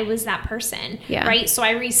 right? I was that person, right? So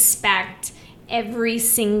I respect every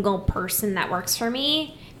single person that works for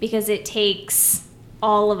me because it takes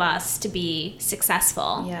all of us to be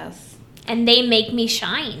successful. Yes. And they make me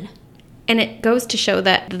shine. And it goes to show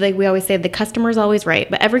that, like we always say, the customer's always right,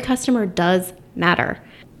 but every customer does matter.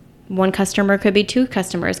 One customer could be 2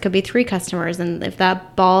 customers, could be 3 customers. And if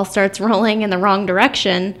that ball starts rolling in the wrong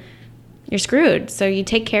direction, you're screwed. So you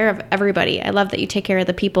take care of everybody. I love that you take care of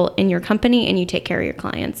the people in your company and you take care of your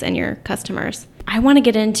clients and your customers. I want to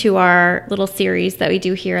get into our little series that we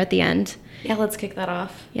do here at the end. Yeah, let's kick that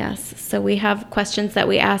off. Yes. So we have questions that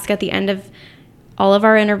we ask at the end of all of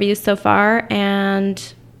our interviews so far.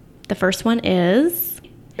 And the first one is...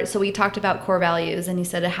 So we talked about core values and you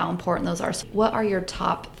said how important those are. So what are your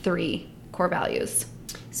top 3 core values?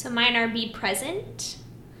 So mine are be present,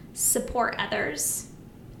 support others,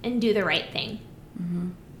 and do the right thing. Mm-hmm.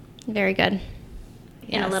 Very good.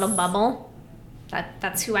 In a little bubble.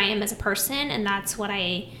 That's who I am as a person, and that's what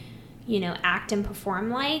I, act and perform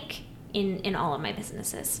like in all of my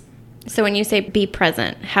businesses. So when you say be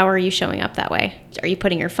present, how are you showing up that way? Are you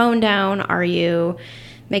putting your phone down? Are you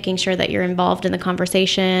making sure that you're involved in the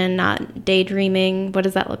conversation, not daydreaming? What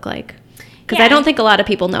does that look like? Because I don't think a lot of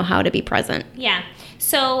people know how to be present. Yeah.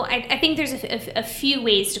 So I think there's a few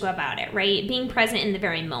ways to go about it, right? Being present in the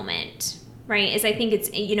very moment, right? Is I think it's,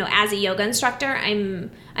 as a yoga instructor,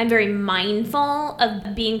 I'm very mindful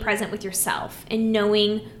of being present with yourself and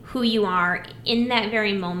knowing who you are in that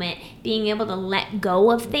very moment, being able to let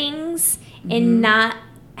go of things and not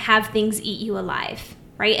have things eat you alive.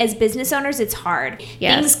 Right? As business owners, it's hard.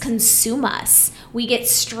 Yes. Things consume us. We get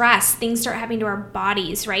stressed. Things start happening to our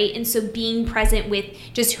bodies, right? And so being present with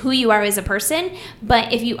just who you are as a person,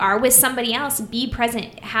 but if you are with somebody else, be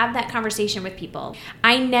present. Have that conversation with people.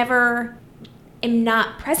 I never am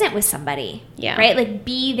not present with somebody, right? Like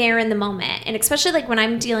be there in the moment. And especially like when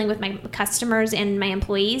I'm dealing with my customers and my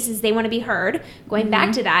employees is they want to be heard, going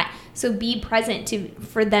back to that. So be present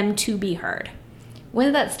for them to be heard. When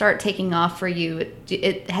did that start taking off for you?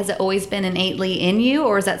 Has it always been innately in you,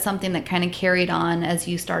 or is that something that kind of carried on as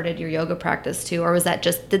you started your yoga practice too, or did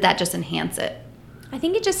that just enhance it? I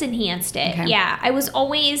think it just enhanced it. Okay. Yeah, I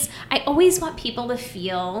always want people to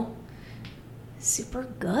feel super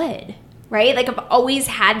good, right? Like I've always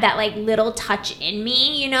had that like little touch in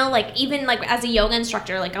me, like even like as a yoga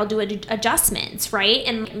instructor, like I'll do adjustments, right?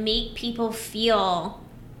 And make people feel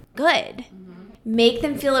good. Make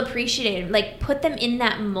them feel appreciated, like put them in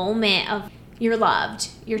that moment of you're loved,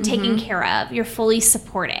 you're taken care of, you're fully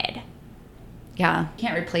supported. Yeah, you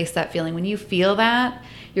can't replace that feeling. When you feel that,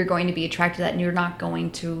 you're going to be attracted to that, and you're not going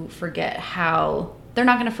to forget they're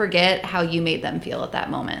not going to forget how you made them feel at that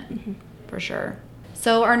moment, for sure.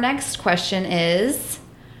 So our next question is,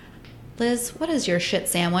 Liz, what is your shit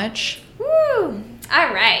sandwich? Woo!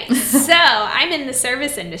 All right, so I'm in the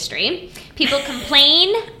service industry. People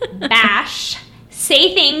complain, bash,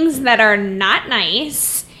 say things that are not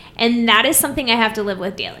nice, and that is something I have to live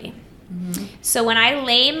with daily. So when I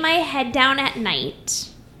lay my head down at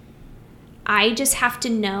night, I just have to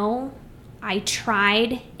know I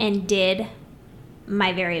tried and did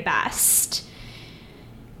my very best.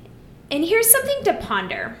 And here's something to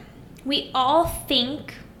ponder. We all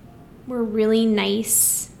think we're really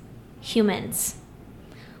nice humans.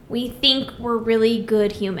 We think we're really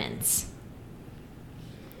good humans.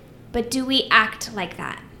 But do we act like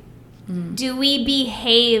that? Do we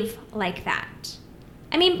behave like that?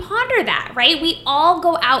 I mean, ponder that, right? We all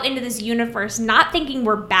go out into this universe not thinking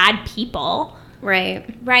we're bad people.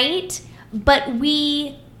 Right. Right? But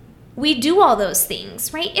we do all those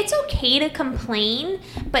things, right? It's okay to complain,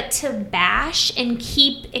 but to bash and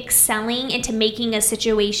keep excelling into making a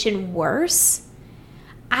situation worse,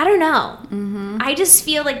 I don't know. I just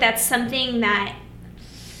feel like that's something that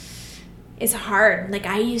is hard. Like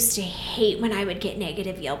I used to hate when I would get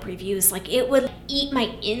negative Yelp reviews. Like it would eat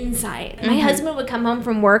my inside. My husband would come home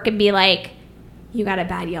from work and be like, "You got a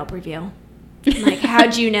bad Yelp review." I'm like,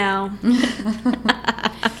 "How'd you know?"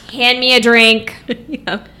 Hand me a drink.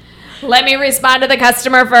 Yeah. Let me respond to the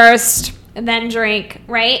customer first and then drink,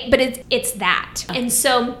 right? But it's that. And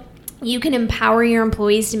so you can empower your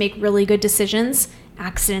employees to make really good decisions.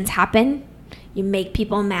 Accidents happen. You make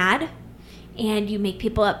people mad. And you make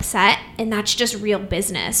people upset, and that's just real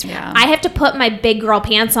business. Yeah. I have to put my big girl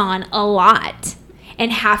pants on a lot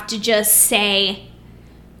and have to just say,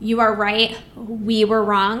 you are right, we were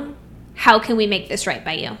wrong. How can we make this right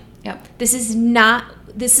by you? Yep. This was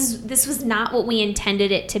not what we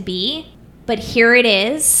intended it to be, but here it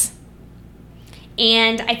is.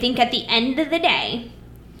 And I think at the end of the day,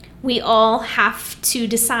 we all have to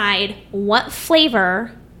decide what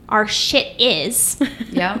flavor our shit is.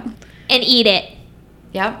 Yep. And eat it.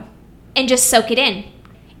 Yep. And just soak it in.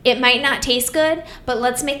 It might not taste good, but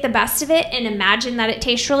let's make the best of it and imagine that it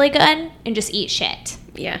tastes really good and just eat shit.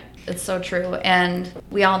 Yeah. It's so true. And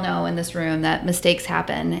we all know in this room that mistakes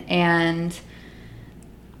happen. And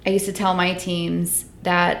I used to tell my teams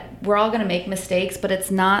that we're all going to make mistakes, but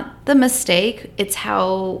it's not the mistake. It's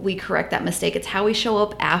how we correct that mistake. It's how we show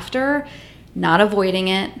up after, not avoiding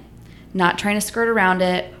it, not trying to skirt around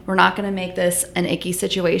it. We're not going to make this an icky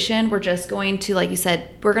situation. We're just going to, like you said,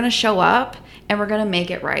 we're going to show up and we're going to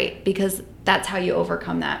make it right, because that's how you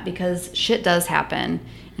overcome that, because shit does happen.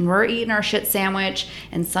 And we're eating our shit sandwich,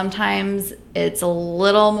 and sometimes it's a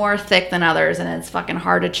little more thick than others and it's fucking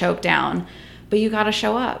hard to choke down. But you got to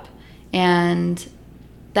show up. And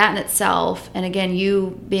that in itself, and again,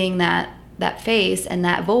 you being that face and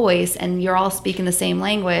that voice, and you're all speaking the same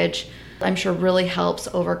language, I'm sure really helps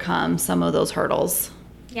overcome some of those hurdles.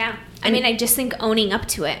 Yeah. I mean, I just think owning up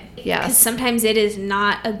to it. Yes. Because sometimes it is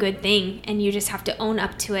not a good thing, and you just have to own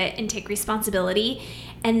up to it and take responsibility.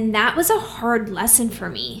 And that was a hard lesson for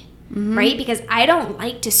me, right? Because I don't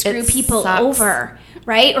like to screw people sucks. over,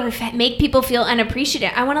 right? Or make people feel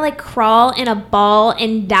unappreciated. I want to like crawl in a ball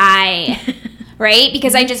and die, right?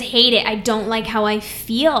 Because I just hate it. I don't like how I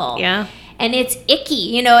feel. Yeah. And it's icky,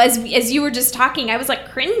 you know, as you were just talking, I was like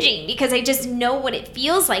cringing because I just know what it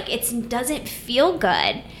feels like. It doesn't feel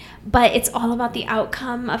good, but it's all about the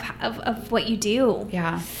outcome of what you do.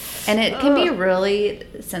 Yeah. And it can be really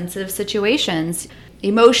sensitive situations.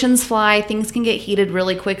 Emotions fly, things can get heated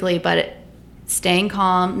really quickly, but staying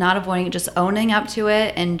calm, not avoiding it, just owning up to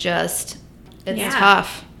it, and just, it's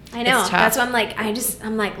tough. I know. That's why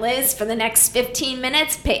I'm like, Liz, for the next 15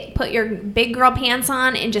 minutes, put your big girl pants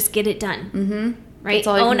on and just get it done. Mm-hmm. Right?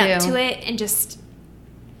 Own up to it and just...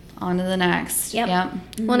 On to the next. Yep.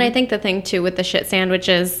 Mm-hmm. Well, and I think the thing, too, with the shit sandwich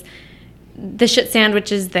is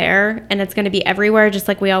there, and it's going to be everywhere, just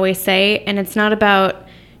like we always say. And it's not about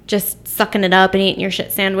just sucking it up and eating your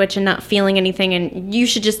shit sandwich and not feeling anything. And you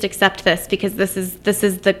should just accept this because this is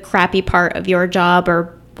the crappy part of your job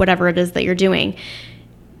or whatever it is that you're doing.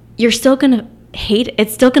 You're still going to hate it.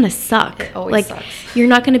 It's still going to suck. It always sucks. You're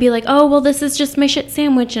not going to be like, oh, well, this is just my shit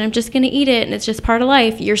sandwich and I'm just going to eat it and it's just part of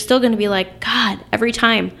life. You're still going to be like, God, every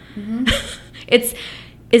time. Mm-hmm.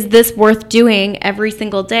 Is this worth doing every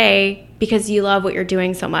single day because you love what you're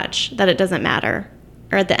doing so much that it doesn't matter?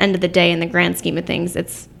 Or at the end of the day, in the grand scheme of things,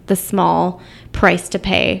 it's the small price to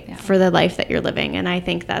pay for the life that you're living. And I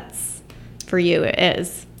think that's, for you, it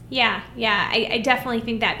is. Yeah. I definitely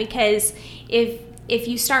think that because if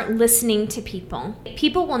you start listening to people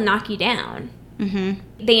will knock you down.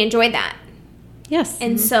 Mm-hmm. They enjoy that. Yes.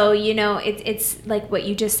 And so, you know, it's like what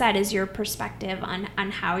you just said is your perspective on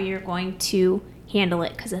how you're going to handle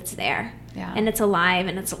it because it's there. Yeah. And it's alive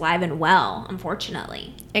and well,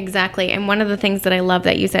 unfortunately. Exactly. And one of the things that I love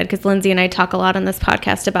that you said, because Lindsay and I talk a lot on this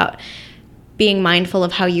podcast about being mindful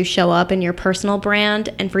of how you show up in your personal brand,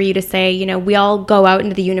 and for you to say, you know, we all go out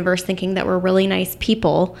into the universe thinking that we're really nice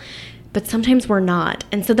people, but sometimes we're not.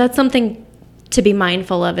 And so that's something to be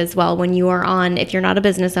mindful of as well when you are on, if you're not a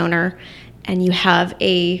business owner and you have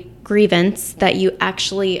a grievance, that you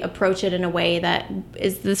actually approach it in a way that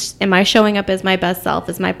am I showing up as my best self?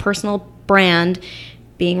 Is my personal brand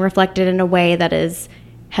being reflected in a way that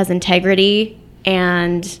has integrity,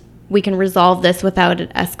 and we can resolve this without it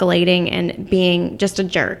escalating and being just a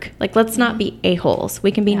jerk. Like, let's not be a-holes.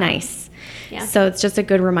 We can be nice. Yeah. So it's just a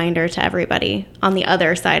good reminder to everybody on the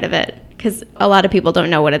other side of it, because a lot of people don't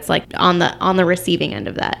know what it's like on the receiving end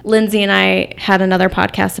of that. Lindsay and I had another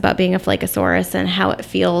podcast about being a flakosaurus and how it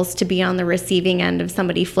feels to be on the receiving end of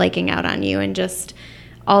somebody flaking out on you, and just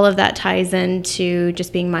all of that ties into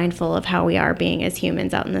just being mindful of how we are being as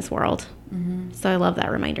humans out in this world. Mm-hmm. So I love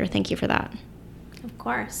that reminder. Thank you for that. Of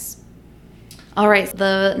course. All right.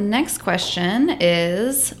 The next question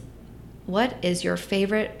is, what is your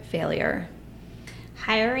favorite failure?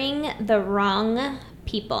 Hiring the wrong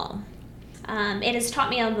people. It has taught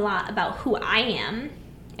me a lot about who I am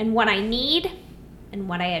and what I need and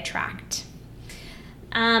what I attract.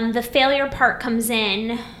 The failure part comes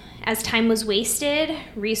in as time was wasted,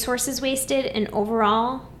 resources wasted, and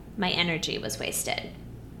overall, my energy was wasted.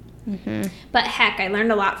 Mm-hmm. But heck, I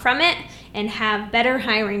learned a lot from it and have better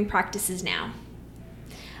hiring practices now.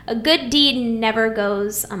 A good deed never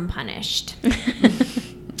goes unpunished.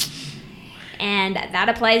 And that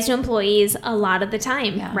applies to employees a lot of the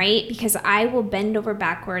time, right? Because I will bend over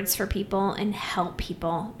backwards for people and help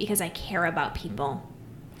people because I care about people.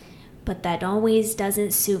 But that always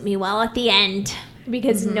doesn't suit me well at the end,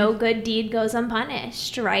 because no good deed goes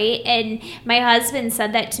unpunished, right? And my husband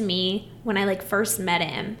said that to me when I first met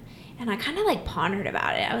him, and I kind of pondered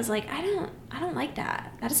about it. I was like, I don't like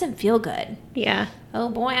that. That doesn't feel good. Yeah. Oh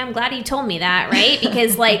boy, I'm glad he told me that, right?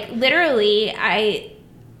 Because literally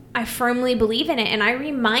I firmly believe in it, and I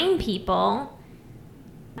remind people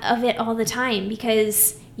of it all the time,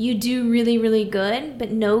 because you do really, really good,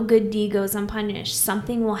 but no good deed goes unpunished.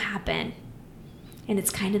 Something will happen. And it's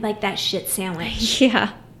kind of like that shit sandwich.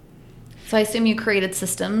 Yeah. So I assume you created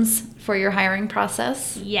systems for your hiring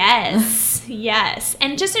process? Yes. Yes.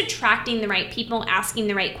 And just attracting the right people, asking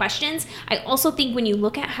the right questions. I also think when you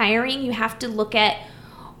look at hiring, you have to look at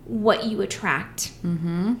what you attract.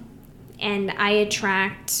 Mm-hmm. And I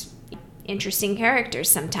attract interesting characters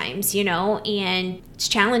sometimes, and it's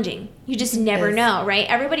challenging. You just never know, right?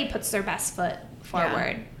 Everybody puts their best foot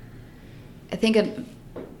forward. Yeah. I think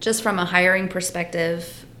just from a hiring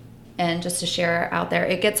perspective, and just to share out there,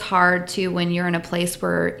 it gets hard to when you're in a place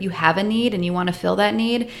where you have a need and you want to fill that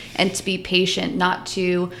need, and to be patient, not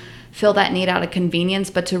to fill that need out of convenience,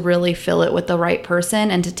 but to really fill it with the right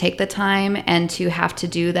person, and to take the time and to have to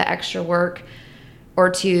do the extra work or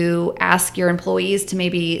to ask your employees to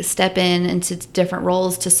maybe step in into different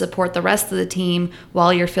roles to support the rest of the team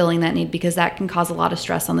while you're filling that need, because that can cause a lot of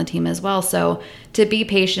stress on the team as well. So to be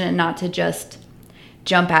patient and not to just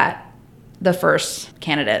jump at the first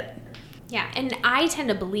candidate. Yeah, and I tend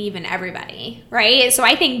to believe in everybody, right? So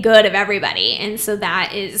I think good of everybody, and so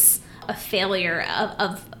that is a failure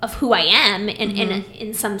of who I am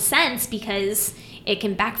in some sense, because it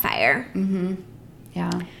can backfire.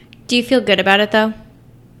 Yeah. Do you feel good about it, though?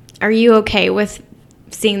 Are you okay with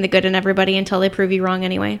seeing the good in everybody until they prove you wrong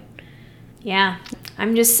anyway? Yeah.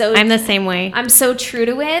 I'm the same way. I'm so true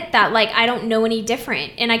to it that, like, I don't know any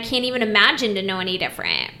different, and I can't even imagine to know any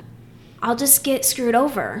different. I'll just get screwed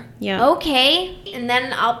over. Yeah. Okay. And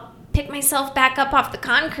then I'll pick myself back up off the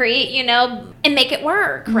concrete, and make it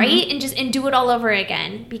work, right? And do it all over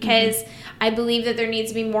again, because I believe that there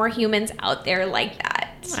needs to be more humans out there like that.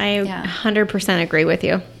 I 100% agree with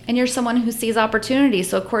you. And you're someone who sees opportunity,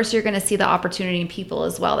 so of course you're going to see the opportunity in people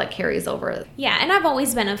as well that carries over. Yeah, and I've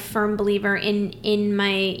always been a firm believer in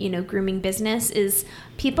my, grooming business is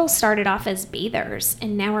people started off as bathers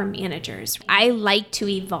and now are managers. I like to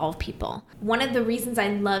evolve people. One of the reasons I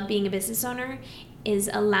love being a business owner is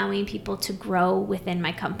allowing people to grow within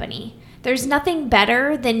my company. There's nothing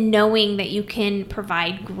better than knowing that you can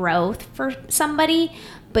provide growth for somebody,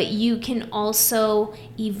 but you can also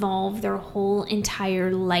evolve their whole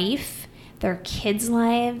entire life, their kids'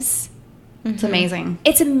 lives. It's amazing.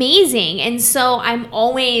 It's amazing. And so I'm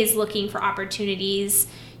always looking for opportunities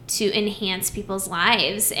to enhance people's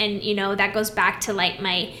lives. And, that goes back to like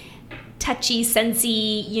my touchy,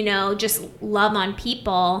 sensey, just love on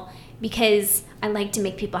people, because I like to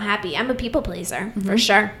make people happy. I'm a people pleaser, for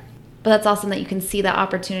sure. But that's awesome that you can see that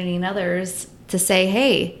opportunity in others to say,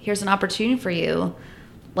 hey, here's an opportunity for you.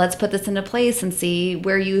 Let's put this into place and see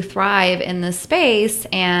where you thrive in this space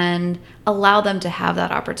and allow them to have that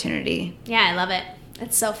opportunity. Yeah, I love it.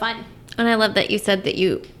 It's so fun. And I love that you said that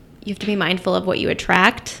you have to be mindful of what you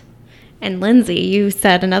attract. And Lindsay, you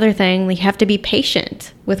said another thing, you have to be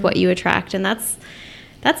patient with what you attract. And that's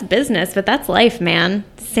business, but that's life, man.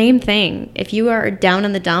 Same thing. If you are down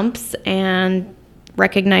in the dumps and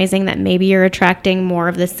recognizing that maybe you're attracting more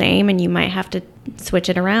of the same, and you might have to switch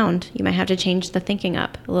it around. You might have to change the thinking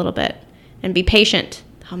up a little bit and be patient.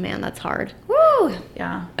 Oh man, that's hard. Woo!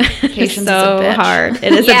 Yeah. Patience so is a bitch. Hard.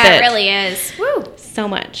 It is a bitch. Yeah, it really is. Woo! So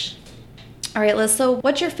much. All right, Liz, so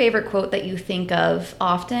what's your favorite quote that you think of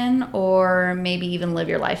often or maybe even live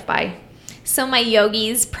your life by? So my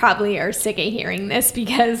yogis probably are sick of hearing this,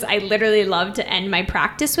 because I literally love to end my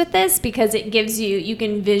practice with this, because it gives you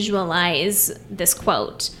can visualize this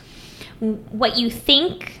quote. What you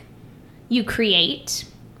think, you create.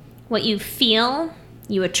 What you feel,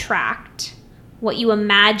 you attract. What you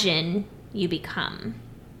imagine, you become.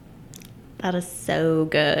 That is so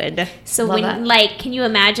good. So Love that. can you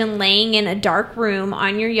imagine laying in a dark room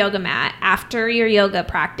on your yoga mat after your yoga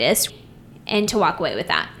practice and to walk away with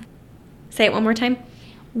that? Say it one more time.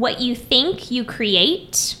 What you think, you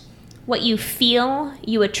create. What you feel,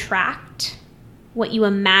 you attract. What you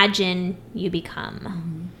imagine, you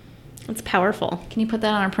become. That's powerful. Can you put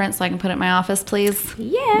that on a print so I can put it in my office, please?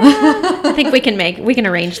 Yeah. I think we can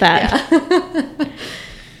arrange that. Yeah.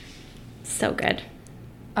 So good.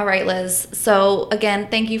 All right, Liz. So again,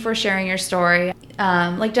 thank you for sharing your story.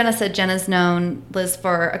 Like Jenna said, Jenna's known Liz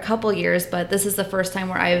for a couple years, but this is the first time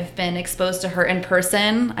where I've been exposed to her in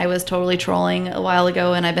person. I was totally trolling a while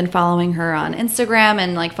ago, and I've been following her on Instagram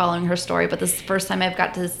and like following her story, but this is the first time I've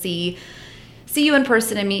got to see you in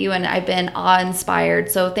person and meet you, and I've been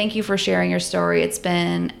awe-inspired. So thank you for sharing your story. It's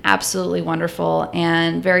been absolutely wonderful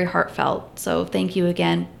and very heartfelt. So thank you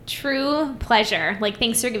again. True pleasure.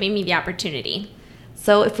 Thanks for giving me the opportunity.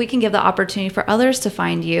 So if we can give the opportunity for others to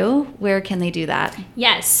find you, where can they do that?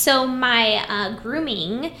 Yes. So my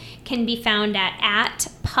grooming can be found at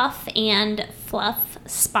Puff and Fluff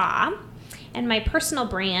Spa. And my personal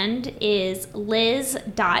brand is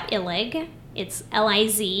liz.illg. It's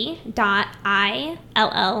liz.illg.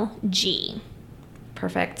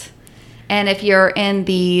 Perfect. And if you're in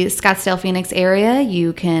the Scottsdale, Phoenix area,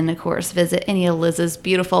 you can, of course, visit any of Liz's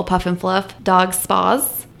beautiful Puff and Fluff dog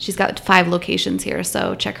spas. She's got 5 locations here,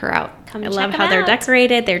 so check her out. I love how they're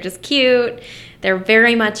decorated. They're just cute. They're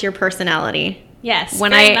very much your personality. Yes,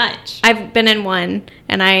 very much. I've been in one,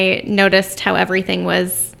 and I noticed how everything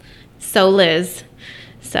was so Liz.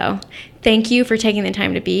 So thank you for taking the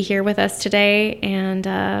time to be here with us today, and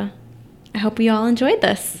I hope you all enjoyed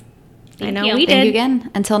this. I know we did. Thank you again.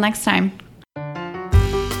 Until next time.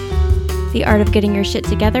 The Art of Getting Your Shit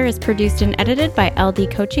Together is produced and edited by LD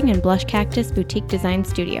Coaching and Blush Cactus Boutique Design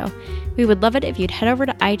Studio. We would love it if you'd head over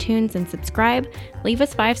to iTunes and subscribe, leave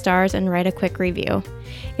us 5 stars, and write a quick review.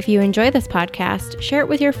 If you enjoy this podcast, share it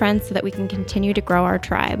with your friends so that we can continue to grow our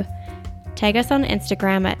tribe. Tag us on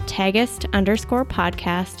Instagram at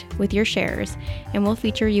tagist_podcast with your shares, and we'll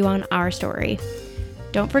feature you on our story.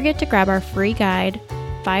 Don't forget to grab our free guide,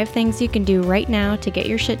 5 things you can do right now to get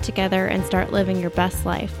your shit together and start living your best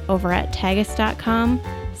life, over at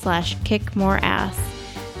tagist.com/kickmoreass.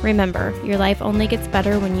 Remember, your life only gets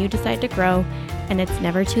better when you decide to grow, and it's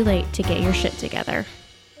never too late to get your shit together.